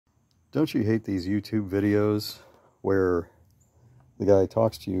Don't you hate these YouTube videos where the guy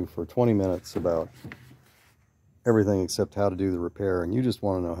talks to you for 20 minutes about everything except how to do the repair, and you just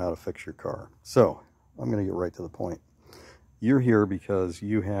want to know how to fix your car? So I'm going to get right to the point. You're here because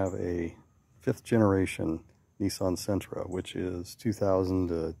you have a 5th generation Nissan Sentra, which is 2000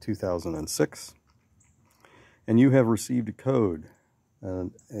 to 2006, and you have received a code,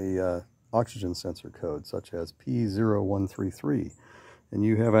 a oxygen sensor code, such as P0133, and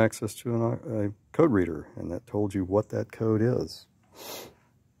you have access to a code reader, and that told you what that code is.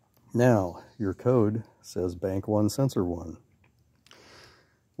 Now, your code says Bank 1 Sensor 1.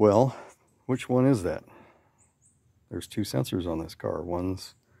 Well, which one is that? There's 2 sensors on this car.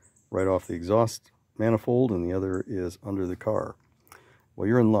 One's right off the exhaust manifold, and the other is under the car. Well,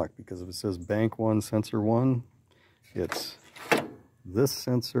 you're in luck, because if it says Bank 1 Sensor 1, it's this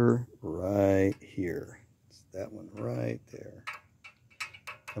sensor right here. It's that one right there,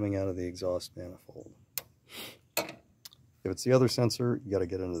 coming out of the exhaust manifold. If it's the other sensor, you got to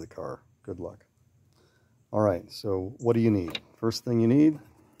get into the car. Good luck. All right, so what do you need? First thing you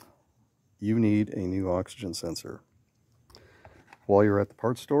need a new oxygen sensor. While you're at the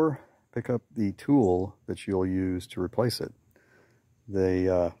parts store, pick up the tool that you'll use to replace it. They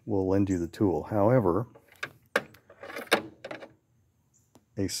will lend you the tool. However,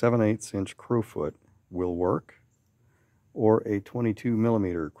 a 7/8 inch Crowsfoot will work, or a 22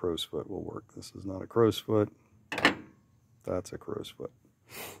 millimeter Crowsfoot will work. This is not a Crowsfoot, that's a Crowsfoot.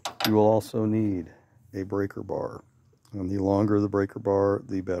 You will also need a breaker bar, and the longer the breaker bar,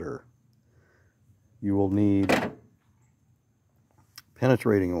 the better. You will need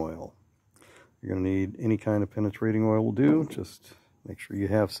penetrating oil. You're going to need any kind of penetrating oil will do, just make sure you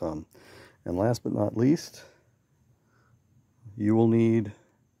have some. And last but not least, you will need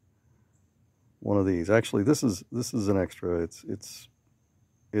one of these. Actually, this is an extra.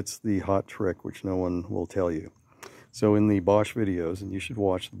 It's the hot trick, which no one will tell you. So in the Bosch videos, and you should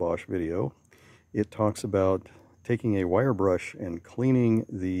watch the Bosch video, it talks about taking a wire brush and cleaning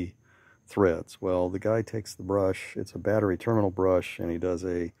the threads. Well, the guy takes the brush, it's a battery terminal brush, and he does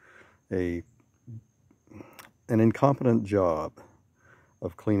an incompetent job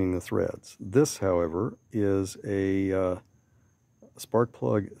of cleaning the threads. This, however, is a spark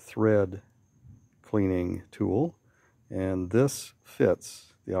plug thread cleaning tool, and this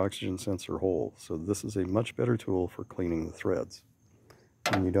fits the oxygen sensor hole. So this is a much better tool for cleaning the threads.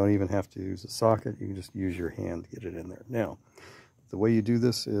 And you don't even have to use a socket, you can just use your hand to get it in there. Now, the way you do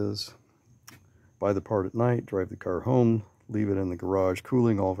this is buy the part at night, drive the car home, leave it in the garage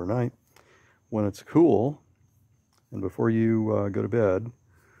cooling overnight. When it's cool, and before you go to bed,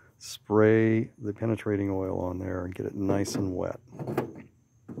 spray the penetrating oil on there and get it nice and wet.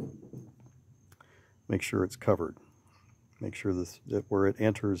 Make sure it's covered. Make sure that where it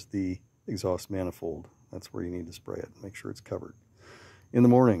enters the exhaust manifold, that's where you need to spray it. Make sure it's covered. In the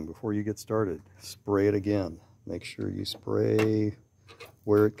morning, before you get started, spray it again. Make sure you spray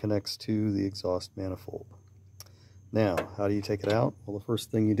where it connects to the exhaust manifold. Now, how do you take it out? Well, the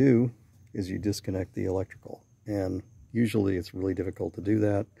first thing you do is you disconnect the electrical. And usually it's really difficult to do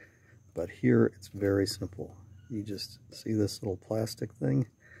that, but here it's very simple. You just see this little plastic thing?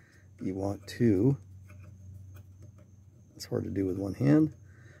 You want to, it's hard to do with one hand,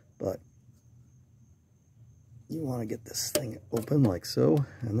 but you want to get this thing open like so,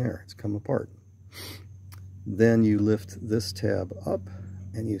 and there, it's come apart. Then you lift this tab up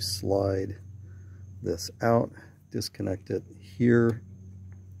and you slide this out, disconnect it here,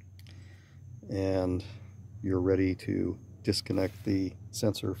 and you're ready to disconnect the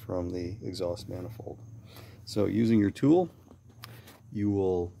sensor from the exhaust manifold. So using your tool, you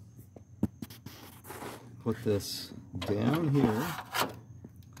will put this down here,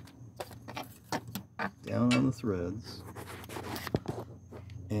 down on the threads,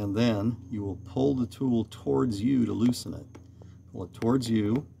 and then you will pull the tool towards you to loosen it. Pull it towards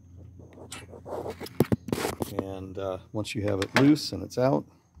you, and once you have it loose and it's out,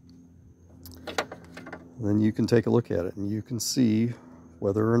 then you can take a look at it and you can see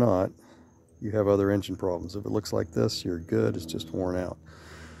whether or not you have other engine problems. If it looks like this, you're good, it's just worn out.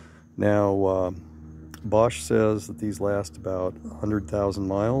 Now, Bosch says that these last about 100,000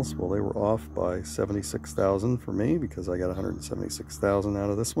 miles. Well, they were off by 76,000 for me, because I got 176,000 out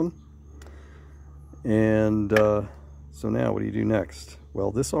of this one. And so now what do you do next?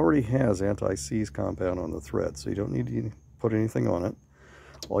 Well, this already has anti-seize compound on the thread, so you don't need to put anything on it.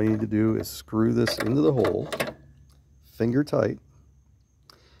 All you need to do is screw this into the hole, finger tight,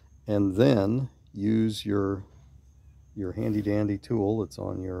 and then use your handy dandy tool that's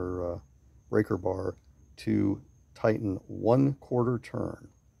on your breaker bar to tighten 1/4 turn.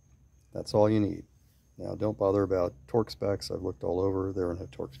 That's all you need. Now don't bother about torque specs. I've looked all over. There are no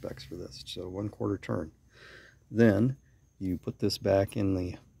torque specs for this. So 1/4 turn. Then you put this back in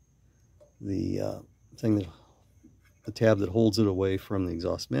the thing that the tab that holds it away from the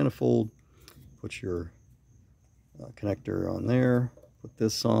exhaust manifold. Put your connector on there. Put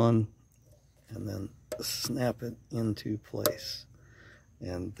this on, and then snap it into place.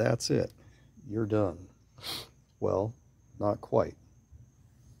 And that's it. You're done. Well, not quite.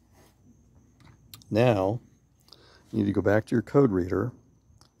 Now, you need to go back to your code reader.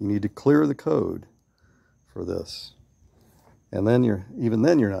 You need to clear the code for this. And then even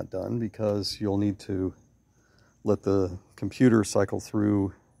then you're not done, because you'll need to let the computer cycle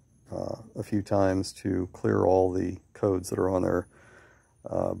through a few times to clear all the codes that are on there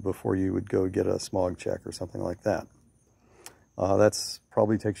before you would go get a smog check or something like that. That's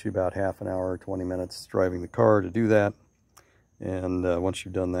probably takes you about half an hour, 20 minutes driving the car to do that. And once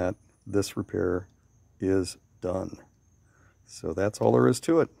you've done that, this repair is done. So that's all there is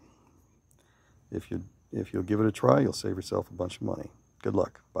to it. If you'll give it a try, you'll save yourself a bunch of money. Good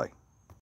luck. Bye.